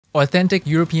Authentic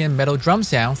European metal drum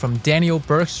sound from Daniel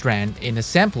Bergstrand in a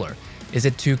sampler. Is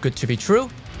it too good to be true?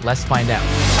 Let's find out.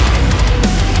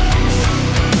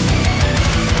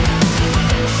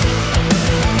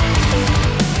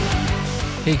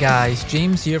 Hey guys,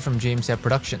 James here from James at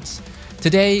Productions.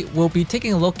 Today, we'll be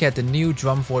taking a look at the new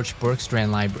Drumforge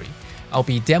Bergstrand library. I'll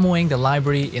be demoing the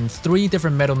library in 3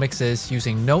 different metal mixes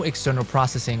using no external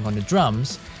processing on the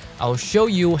drums. I'll show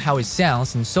you how it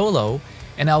sounds in solo,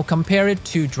 and I'll compare it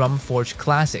to Drumforge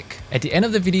Classic. At the end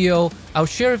of the video, I'll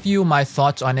share with you my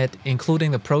thoughts on it,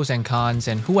 including the pros and cons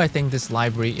and who I think this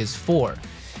library is for.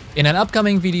 In an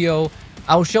upcoming video,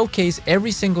 I'll showcase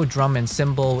every single drum and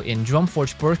cymbal in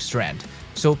Drumforge Bergstrand,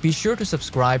 so be sure to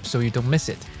subscribe so you don't miss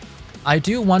it. I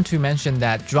do want to mention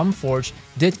that Drumforge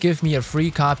did give me a free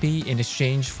copy in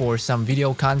exchange for some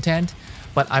video content,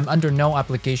 but I'm under no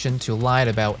obligation to lie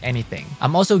about anything.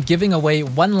 I'm also giving away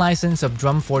 1 license of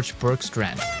Drumforge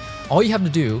Bergstrand. All you have to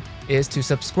do is to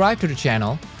subscribe to the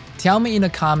channel, tell me in the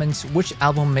comments which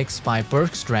album mix by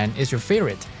Bergstrand is your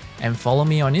favorite, and follow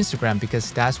me on Instagram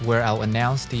because that's where I'll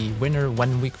announce the winner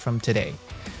 1 week from today.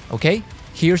 Okay,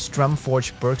 here's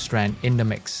Drumforge Bergstrand in the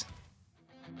mix.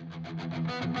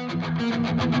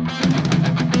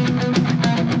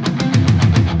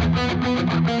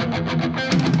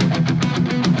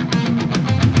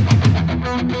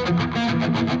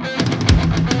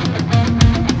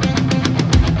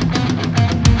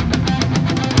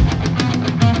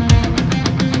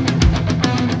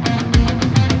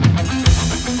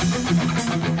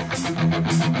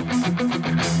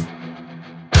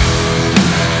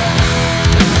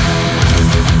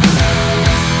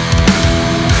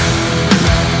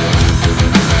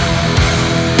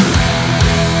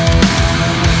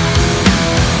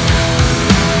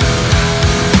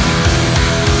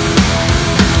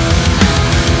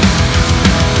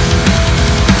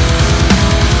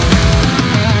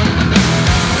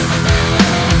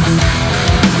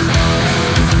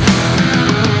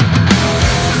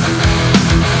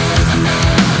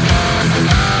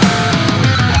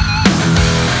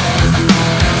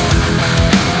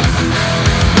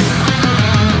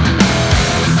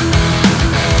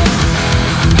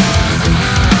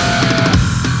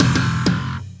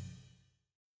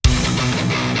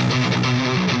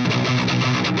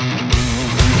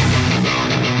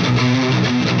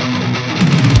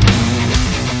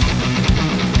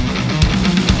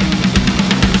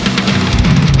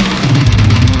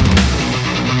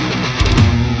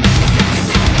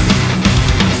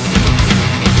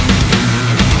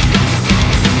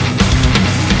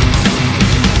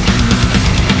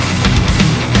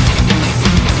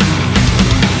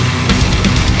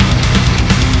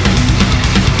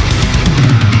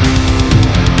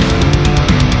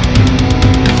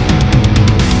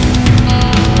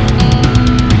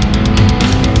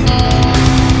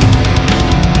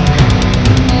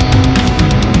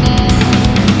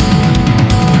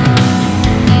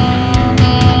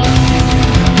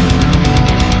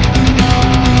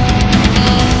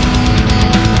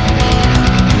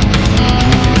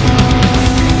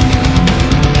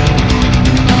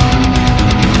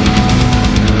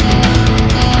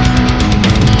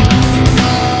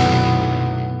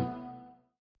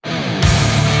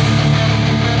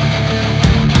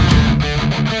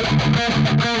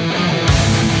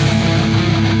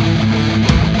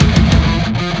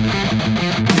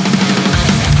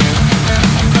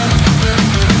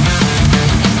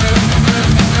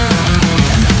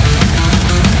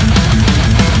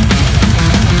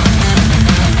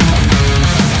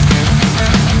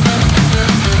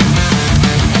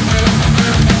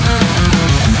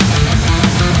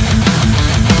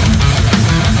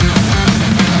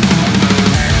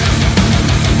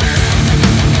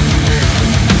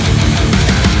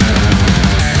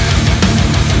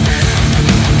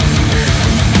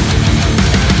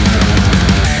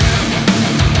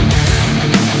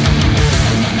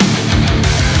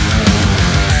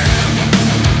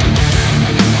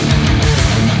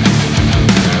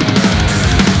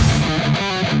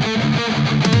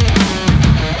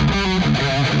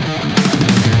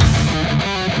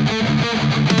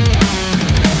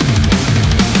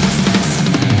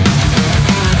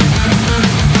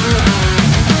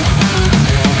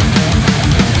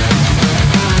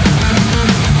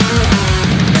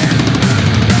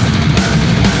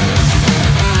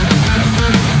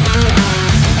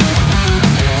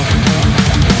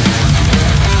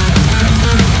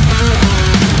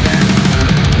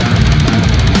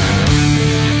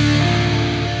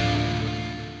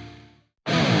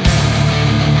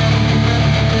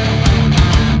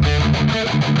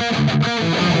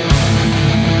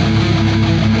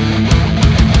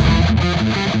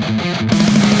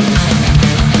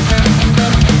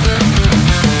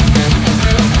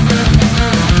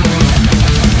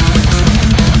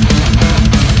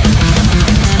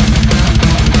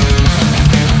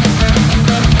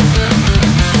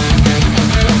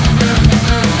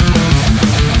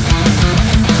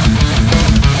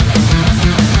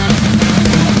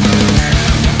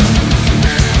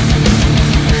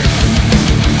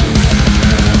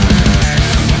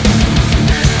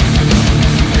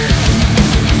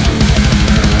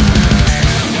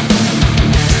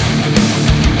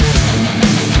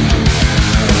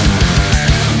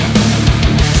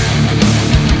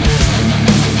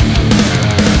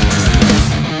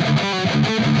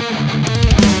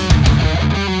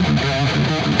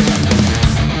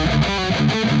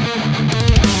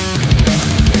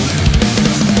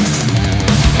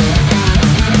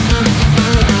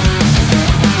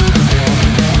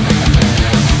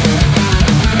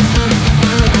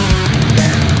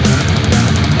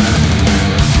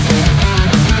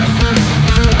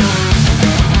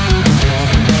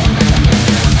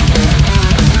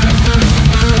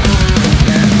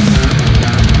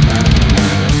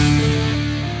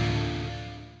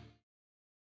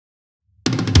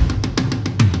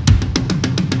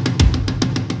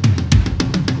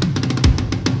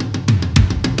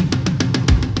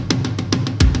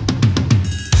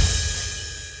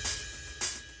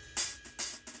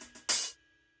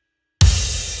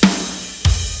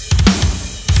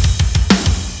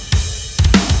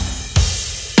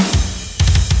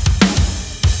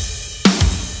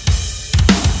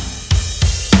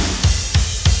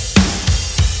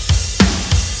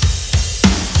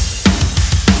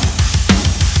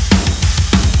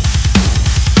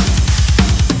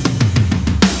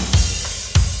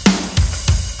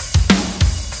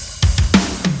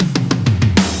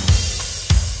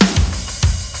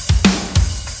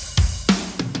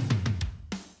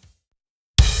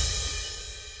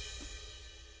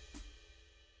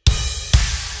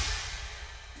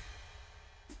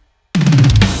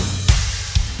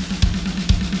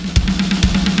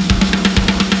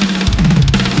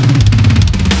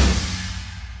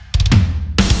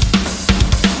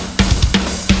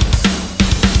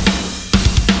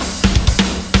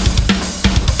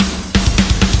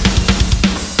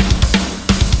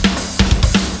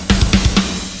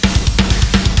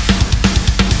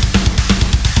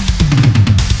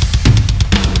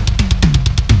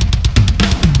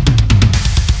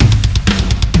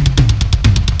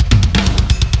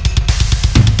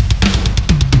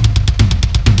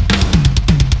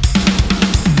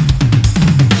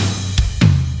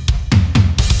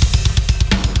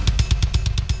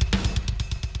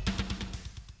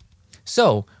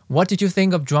 So, what did you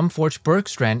think of Drumforge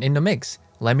Bergstrand in the mix?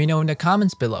 Let me know in the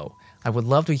comments below. I would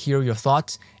love to hear your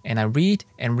thoughts, and I read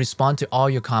and respond to all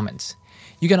your comments.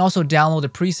 You can also download the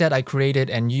preset I created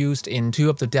and used in 2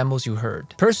 of the demos you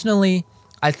heard. Personally,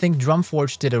 I think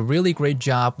Drumforge did a really great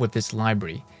job with this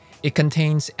library. It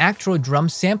contains actual drum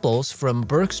samples from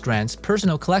Bergstrand's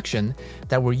personal collection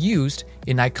that were used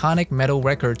in iconic metal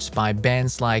records by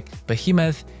bands like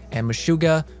Behemoth and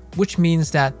Meshuggah, which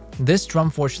means that this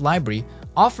Drumforge library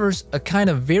offers a kind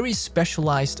of very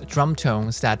specialized drum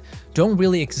tones that don't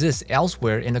really exist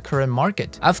elsewhere in the current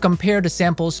market. I've compared the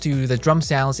samples to the drum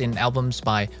sounds in albums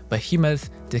by Behemoth,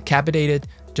 Decapitated,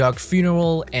 Dark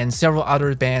Funeral, and several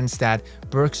other bands that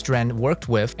Bergstrand worked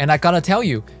with, and I gotta tell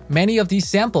you, many of these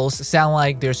samples sound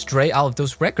like they're straight out of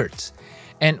those records.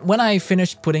 And when I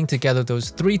finished putting together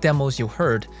those 3 demos you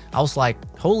heard, I was like,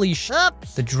 holy sh*,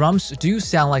 the drums do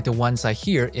sound like the ones I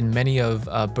hear in many of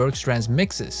Bergstrand's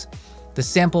mixes. The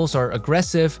samples are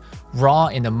aggressive, raw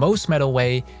in the most metal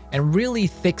way, and really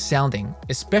thick sounding,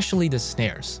 especially the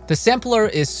snares. The sampler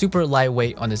is super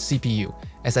lightweight on the CPU.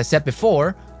 As I said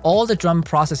before, all the drum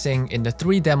processing in the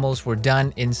 3 demos were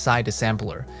done inside the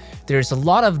sampler. There's a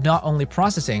lot of not only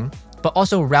processing, but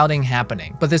also routing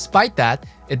happening. But despite that,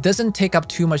 it doesn't take up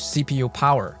too much CPU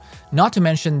power. Not to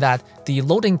mention that the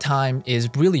loading time is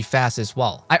really fast as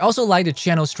well. I also like the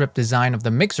channel strip design of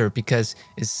the mixer because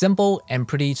it's simple and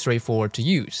pretty straightforward to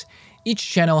use. Each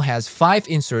channel has 5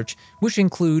 inserts, which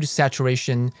include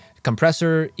saturation,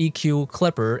 compressor, EQ,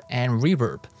 clipper, and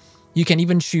reverb. You can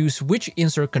even choose which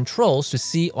insert controls to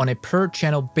see on a per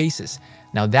channel basis.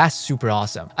 Now that's super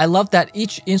awesome. I love that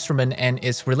each instrument and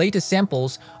its related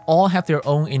samples all have their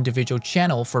own individual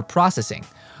channel for processing.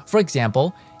 For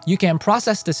example, you can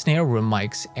process the snare room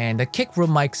mics and the kick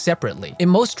room mics separately. In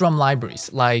most drum libraries,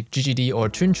 like GGD or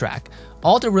Toontrack,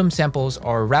 all the room samples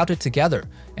are routed together,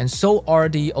 and so are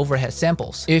the overhead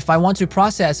samples. If I want to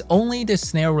process only the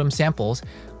snare room samples,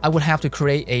 I would have to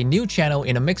create a new channel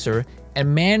in a mixer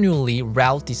and manually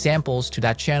route the samples to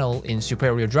that channel in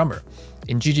Superior Drummer.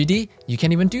 In GGD, you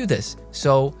can't even do this,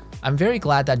 so I'm very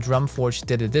glad that Drumforge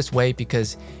did it this way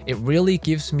because it really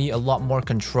gives me a lot more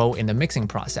control in the mixing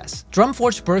process.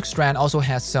 Drumforge Bergstrand also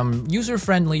has some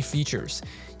user-friendly features.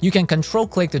 You can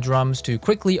control-click the drums to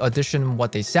quickly audition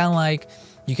what they sound like.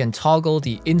 You can toggle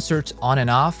the inserts on and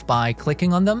off by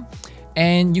clicking on them.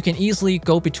 And you can easily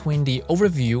go between the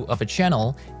overview of a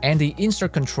channel and the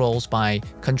insert controls by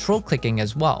control clicking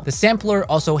as well. The sampler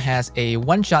also has a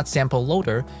one-shot sample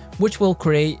loader, which will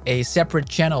create a separate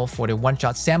channel for the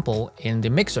one-shot sample in the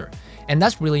mixer. And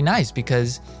that's really nice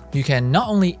because you can not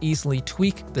only easily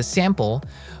tweak the sample,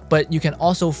 but you can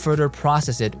also further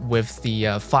process it with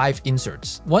the 5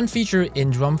 inserts. One feature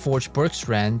in Drumforge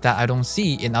Bergstrand that I don't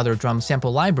see in other drum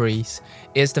sample libraries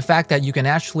is the fact that you can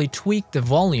actually tweak the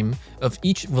volume of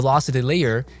each velocity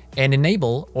layer and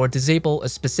enable or disable a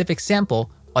specific sample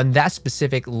on that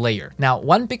specific layer. Now,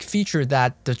 one big feature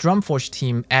that the Drumforge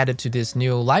team added to this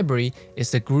new library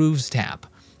is the Grooves tab.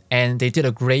 And they did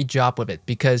a great job with it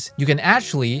because you can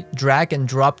actually drag and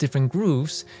drop different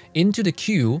grooves into the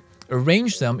queue,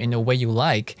 arrange them in the way you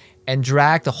like, and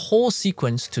drag the whole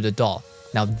sequence to the DAW.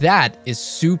 Now that is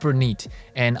super neat,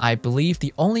 and I believe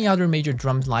the only other major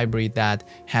drum library that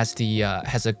has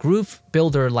a groove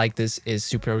builder like this is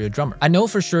Superior Drummer. I know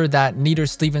for sure that neither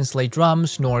Steven Slate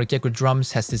Drums nor Gecko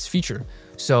Drums has this feature,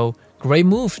 so great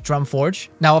move, Drumforge.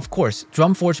 Now of course,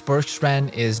 Drumforge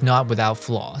Bergstrand is not without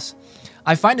flaws.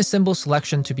 I find the cymbal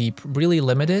selection to be really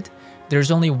limited.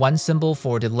 There's only one cymbal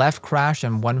for the left crash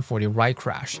and one for the right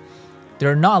crash.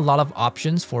 There are not a lot of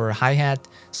options for hi-hat,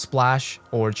 splash,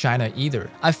 or china either.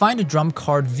 I find the drum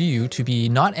card view to be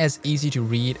not as easy to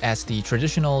read as the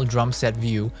traditional drum set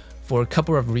view for a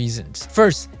couple of reasons.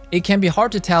 First, it can be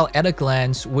hard to tell at a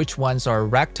glance which ones are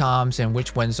rack toms and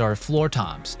which ones are floor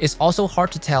toms. It's also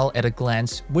hard to tell at a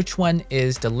glance which one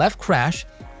is the left crash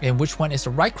and which one is the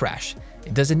right crash.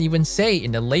 It doesn't even say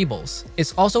in the labels.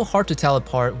 It's also hard to tell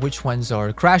apart which ones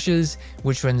are crashes,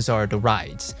 which ones are the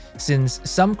rides, since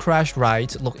some crash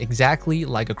rides look exactly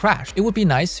like a crash. It would be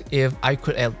nice if I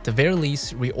could at the very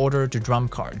least reorder the drum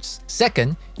cards.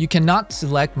 Second, you cannot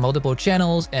select multiple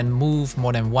channels and move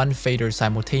more than one fader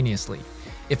simultaneously.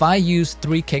 If I use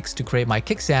 3 kicks to create my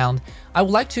kick sound, I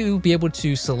would like to be able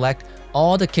to select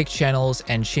all the kick channels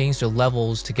and change the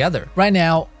levels together. Right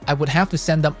now, I would have to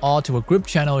send them all to a group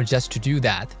channel just to do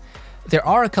that. There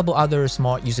are a couple other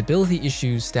small usability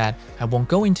issues that I won't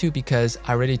go into because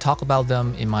I already talked about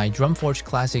them in my Drumforge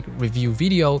Classic review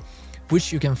video,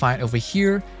 which you can find over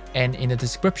here and in the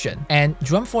description. And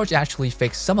Drumforge actually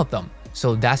fixed some of them.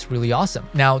 So that's really awesome.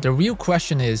 Now, the real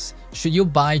question is, should you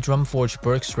buy Drumforge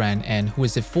Bergstrand and who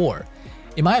is it for?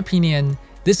 In my opinion,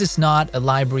 this is not a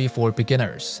library for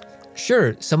beginners.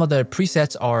 Sure, some of the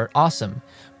presets are awesome,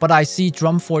 but I see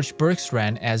Drumforge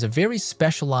Bergstrand as a very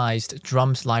specialized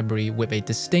drums library with a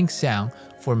distinct sound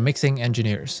for mixing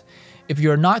engineers. If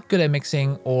you're not good at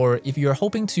mixing, or if you're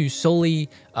hoping to solely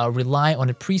rely on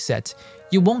a preset,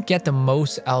 you won't get the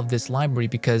most out of this library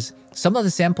because some of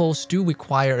the samples do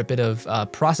require a bit of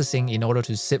processing in order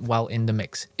to sit well in the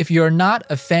mix. If you're not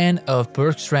a fan of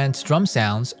Bergstrand's drum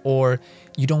sounds, or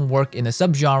you don't work in the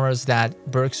subgenres that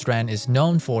Bergstrand is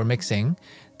known for mixing,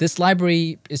 this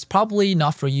library is probably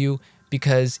not for you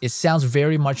because it sounds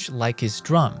very much like his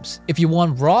drums. If you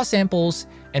want raw samples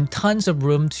and tons of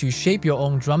room to shape your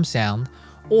own drum sound,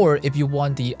 or if you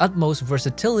want the utmost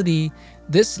versatility,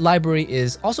 this library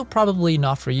is also probably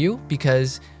not for you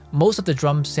because most of the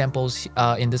drum samples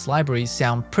in this library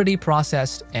sound pretty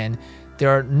processed and there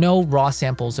are no raw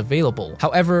samples available.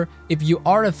 However, if you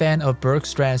are a fan of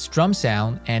Bergstrand's drum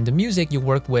sound and the music you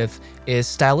work with is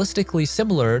stylistically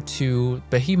similar to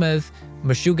Behemoth,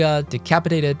 Meshuggah,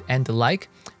 Decapitated, and the like,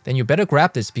 then you better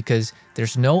grab this because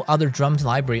there's no other drums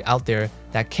library out there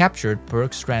that captured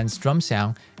Bergstrand's drum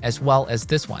sound as well as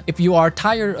this one. If you are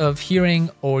tired of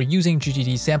hearing or using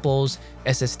GGD samples,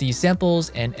 SSD samples,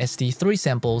 and SD3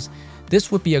 samples,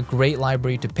 this would be a great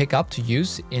library to pick up to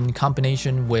use in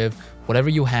combination with whatever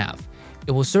you have.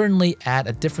 It will certainly add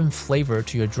a different flavor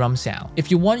to your drum sound. If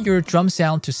you want your drum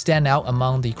sound to stand out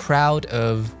among the crowd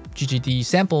of GGD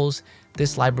samples,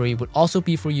 this library would also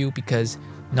be for you because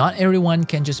not everyone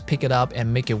can just pick it up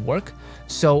and make it work,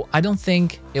 so I don't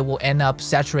think it will end up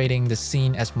saturating the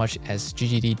scene as much as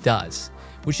GGD does,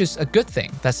 which is a good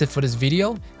thing. That's it for this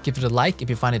video. Give it a like if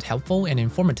you find it helpful and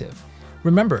informative.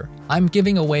 Remember, I'm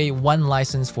giving away 1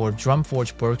 license for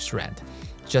Drumforge Bergstrand.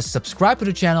 Just subscribe to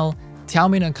the channel, tell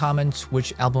me in the comments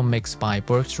which album mix by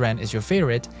Bergstrand is your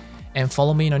favorite, and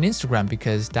follow me on Instagram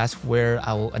because that's where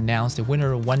I will announce the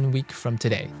winner 1 week from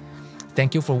today.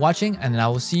 Thank you for watching, and I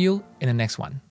will see you in the next one.